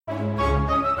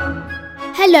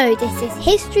Hello, this is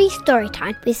History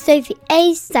Storytime with Sophie,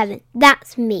 age 7.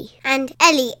 That's me. And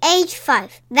Ellie, age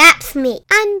 5. That's me.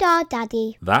 And our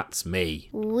daddy. That's me.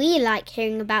 We like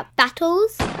hearing about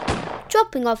battles,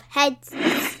 chopping off heads,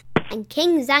 and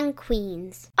kings and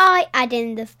queens. I add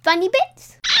in the funny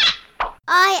bits.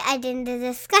 I add in the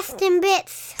disgusting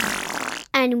bits.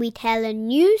 And we tell a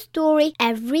new story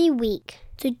every week.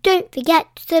 So don't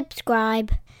forget to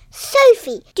subscribe.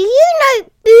 Sophie, do you know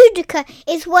Boudica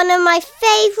is one of my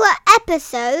favourite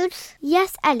episodes?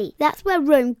 Yes, Ellie, that's where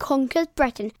Rome conquers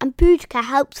Britain and Boudica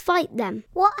helps fight them.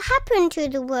 What happened to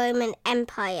the Roman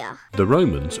Empire? The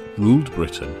Romans ruled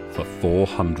Britain for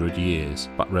 400 years.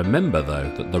 But remember though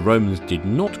that the Romans did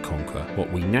not conquer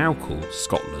what we now call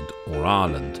Scotland or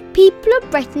Ireland. People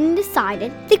of Britain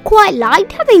decided they quite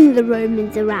liked having the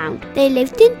Romans around. They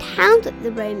lived in towns that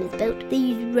the Romans built. They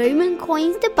used Roman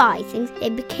coins to buy things. They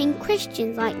became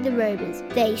Christians like the Romans.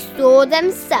 They saw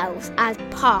themselves as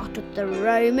part of the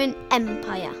Roman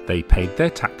Empire. They paid their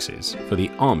taxes for the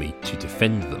army to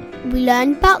defend them. We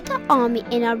learned about the army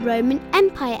in our Roman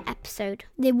Empire episode.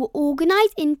 They were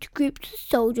organised into groups of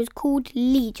soldiers called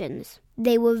legions.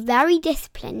 They were very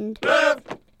disciplined.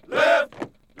 Left,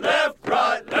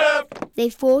 right, left. They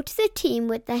fought as a team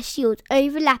with their shields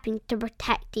overlapping to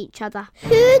protect each other.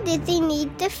 Who did they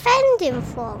need defending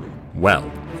from?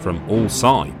 Well, from all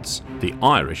sides, the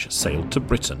Irish sailed to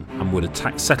Britain and would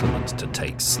attack settlements to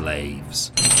take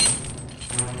slaves.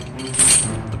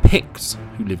 The Picts,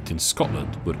 who lived in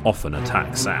Scotland, would often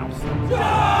attack south.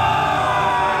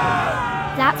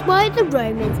 That's why the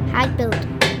Romans had built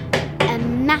a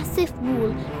massive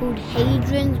wall called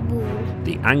Hadrian's Wall.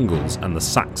 The Angles and the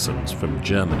Saxons from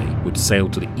Germany would sail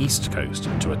to the east coast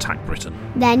to attack Britain.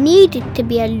 There needed to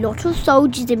be a lot of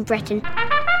soldiers in Britain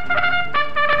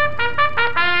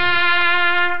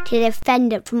to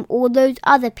defend it from all those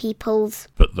other peoples.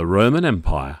 But the Roman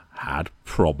Empire had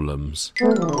problems.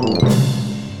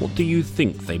 What do you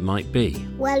think they might be?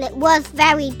 Well, it was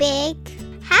very big.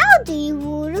 How do you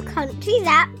rule a country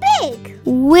that big?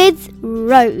 With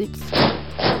roads.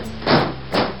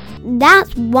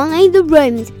 That's why the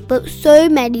Romans built so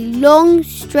many long,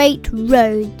 straight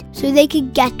roads so they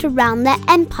could get around their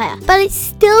empire. But it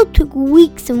still took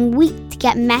weeks and weeks to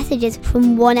get messages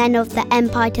from one end of the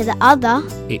empire to the other.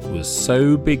 It was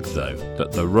so big, though,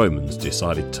 that the Romans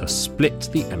decided to split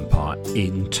the empire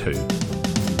in two.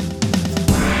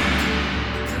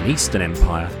 An Eastern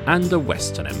Empire and a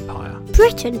Western Empire.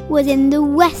 Britain was in the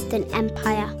Western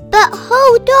Empire. But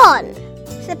hold on.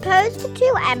 Suppose the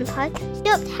two empires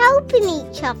stopped helping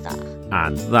each other.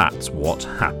 And that's what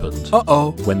happened.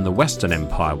 Uh-oh. When the Western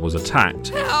Empire was attacked,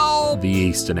 Help! the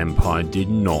Eastern Empire did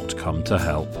not come to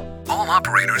help. All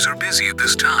operators are busy at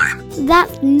this time.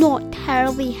 That's not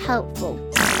terribly helpful.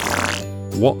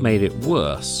 What made it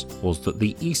worse was that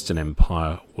the Eastern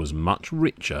Empire was much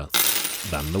richer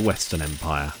than the Western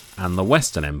Empire. And the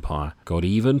Western Empire got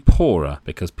even poorer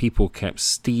because people kept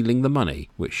stealing the money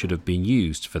which should have been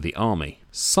used for the army.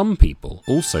 Some people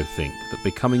also think that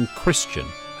becoming Christian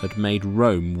had made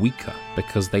Rome weaker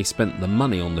because they spent the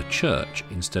money on the church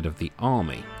instead of the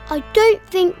army. I don't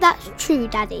think that's true,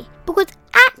 Daddy, because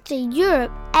actually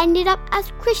Europe ended up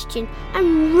as Christian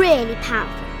and really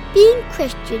powerful. Being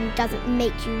Christian doesn't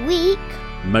make you weak.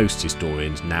 Most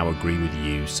historians now agree with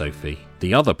you, Sophie.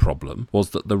 The other problem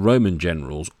was that the Roman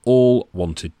generals all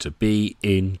wanted to be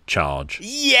in charge.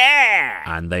 Yeah!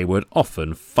 And they would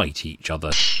often fight each other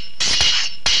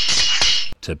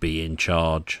to be in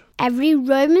charge. Every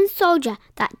Roman soldier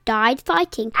that died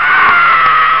fighting,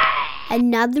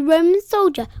 another Roman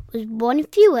soldier was one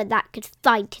fewer that could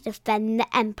fight to defend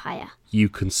the empire. You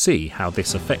can see how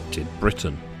this affected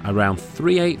Britain. Around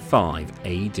 385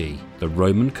 AD, the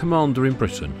Roman commander in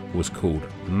Britain was called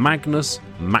Magnus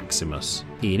Maximus.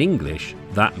 In English,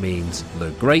 that means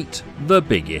the great, the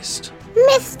biggest.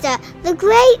 Mr. the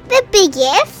Great, the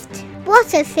Biggest?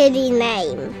 What a silly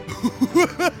name.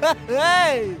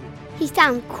 Hey! He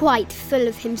sounds quite full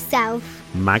of himself.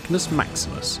 Magnus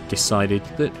Maximus decided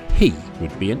that he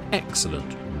would be an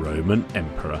excellent Roman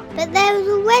emperor. But there was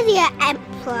already an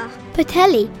emperor. But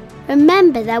Ellie,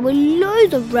 remember there were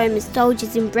loads of Roman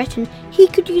soldiers in Britain. He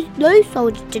could use those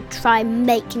soldiers to try and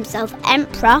make himself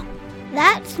emperor.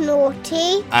 That's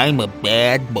naughty. I'm a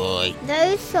bad boy.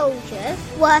 Those soldiers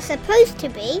were supposed to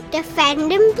be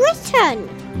defending Britain.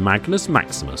 Magnus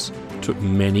Maximus took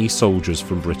many soldiers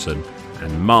from Britain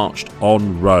and marched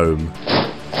on Rome.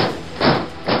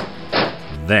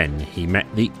 Then he met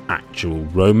the actual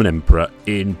Roman emperor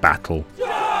in battle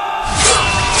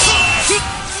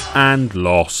and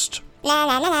lost.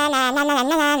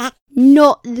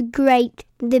 Not the great,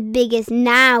 the biggest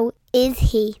now, is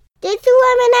he? Did the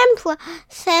Roman Emperor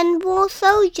send more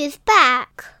soldiers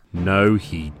back? No,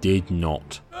 he did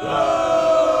not.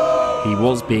 He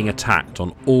was being attacked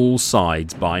on all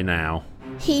sides by now.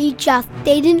 He just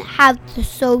didn't have the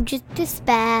soldiers to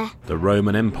spare. The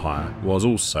Roman Empire was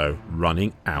also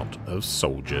running out of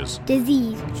soldiers.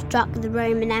 Disease struck the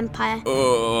Roman Empire.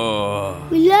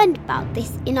 We learned about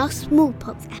this in our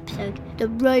smallpox episode. The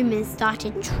Romans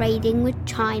started trading with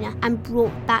China and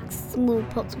brought back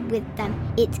smallpox with them.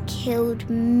 It killed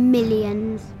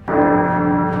millions.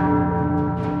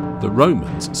 The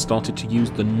Romans started to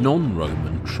use the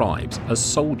non-Roman tribes as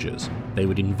soldiers. They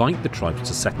would invite the tribes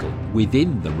to settle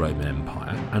within the Roman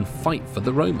Empire and fight for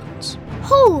the Romans.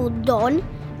 Hold on,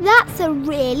 that's a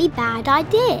really bad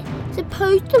idea.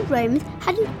 Suppose the Romans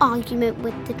had an argument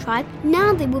with the tribe.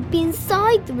 Now they would be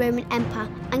inside the Roman Empire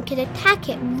and could attack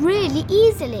it really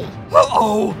easily.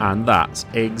 And that's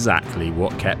exactly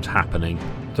what kept happening.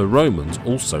 The Romans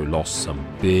also lost some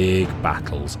big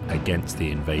battles against the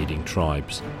invading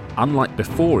tribes. Unlike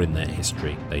before in their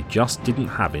history, they just didn't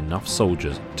have enough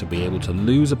soldiers to be able to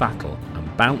lose a battle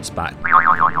and bounce back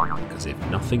as if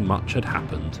nothing much had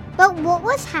happened. But what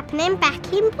was happening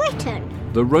back in Britain?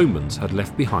 The Romans had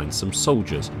left behind some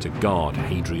soldiers to guard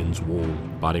Hadrian's Wall,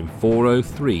 but in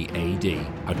 403 AD,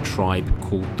 a tribe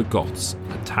called the Goths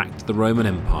attacked the Roman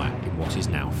Empire in what is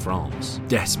now France.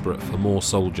 Desperate for more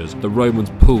soldiers, the Romans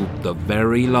pulled the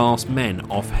very last men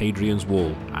off Hadrian's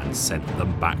Wall and sent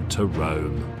them back to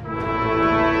Rome.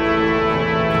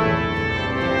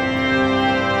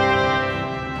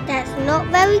 That's not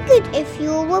very good if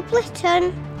you were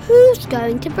Britain. Who's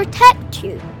going to protect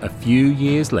you? A few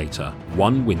years later,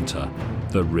 one winter,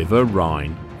 the River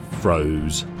Rhine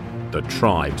froze. The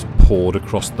tribes poured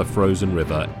across the frozen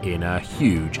river in a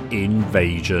huge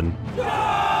invasion.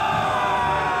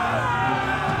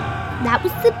 That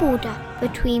was the border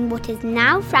between what is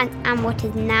now France and what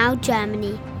is now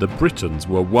Germany. The Britons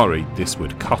were worried this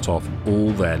would cut off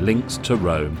all their links to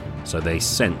Rome, so they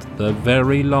sent the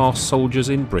very last soldiers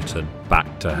in Britain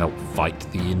back to help fight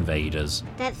the invaders.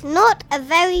 That's not a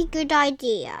very good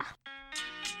idea.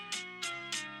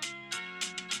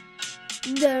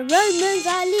 The Romans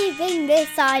are leaving this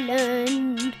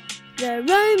island. The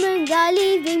Romans are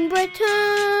leaving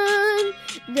Britain.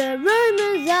 The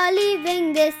Romans are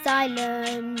leaving this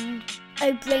island.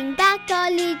 Oh, bring back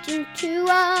our legions to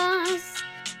us.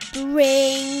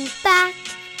 Bring back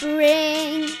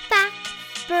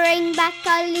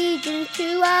our legions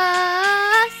to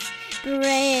us.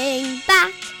 Bring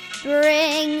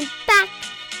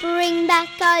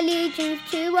back our legions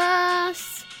to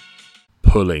us.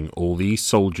 Pulling all these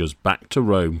soldiers back to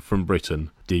Rome from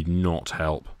Britain did not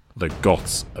help. The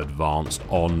Goths advanced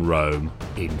on Rome.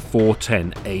 In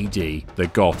 410 AD, the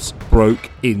Goths broke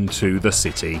into the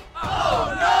city.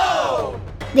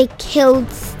 They killed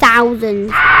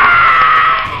thousands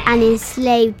and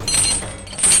enslaved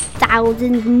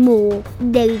thousands more.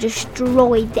 They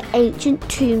destroyed the ancient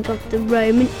tombs of the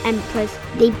Roman emperors.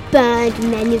 They burned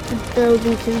many of the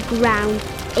buildings to the ground.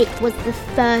 It was the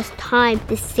first time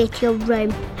the city of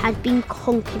Rome had been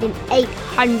conquered in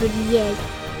 800 years.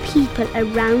 People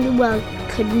around the world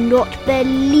could not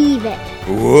believe it.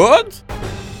 What?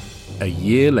 A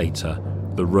year later,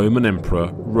 the Roman emperor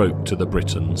wrote to the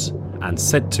Britons and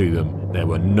said to them there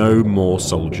were no more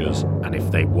soldiers, and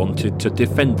if they wanted to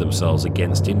defend themselves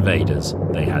against invaders,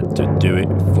 they had to do it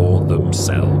for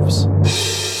themselves.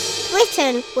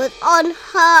 Britain was on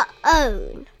her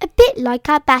own. A bit like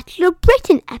our Battle of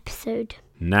Britain episode.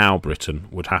 Now Britain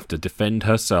would have to defend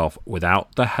herself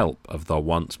without the help of the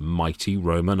once mighty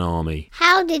Roman army.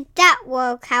 How did that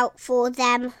work out for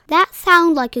them? That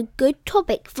sounds like a good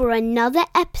topic for another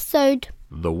episode.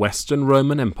 The Western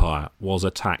Roman Empire was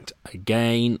attacked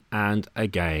again and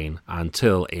again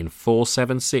until in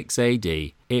 476 AD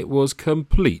it was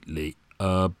completely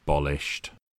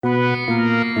abolished.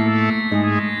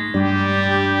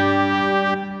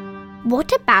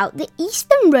 What about the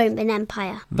Eastern Roman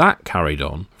Empire? That carried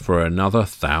on for another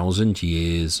 1,000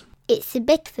 years. It's a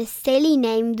bit of a silly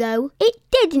name though. It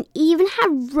didn't even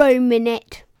have Rome in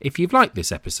it. If you've liked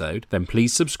this episode, then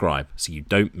please subscribe so you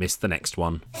don't miss the next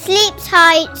one. Sleep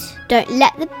tight. Don't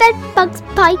let the bed bugs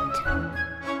bite.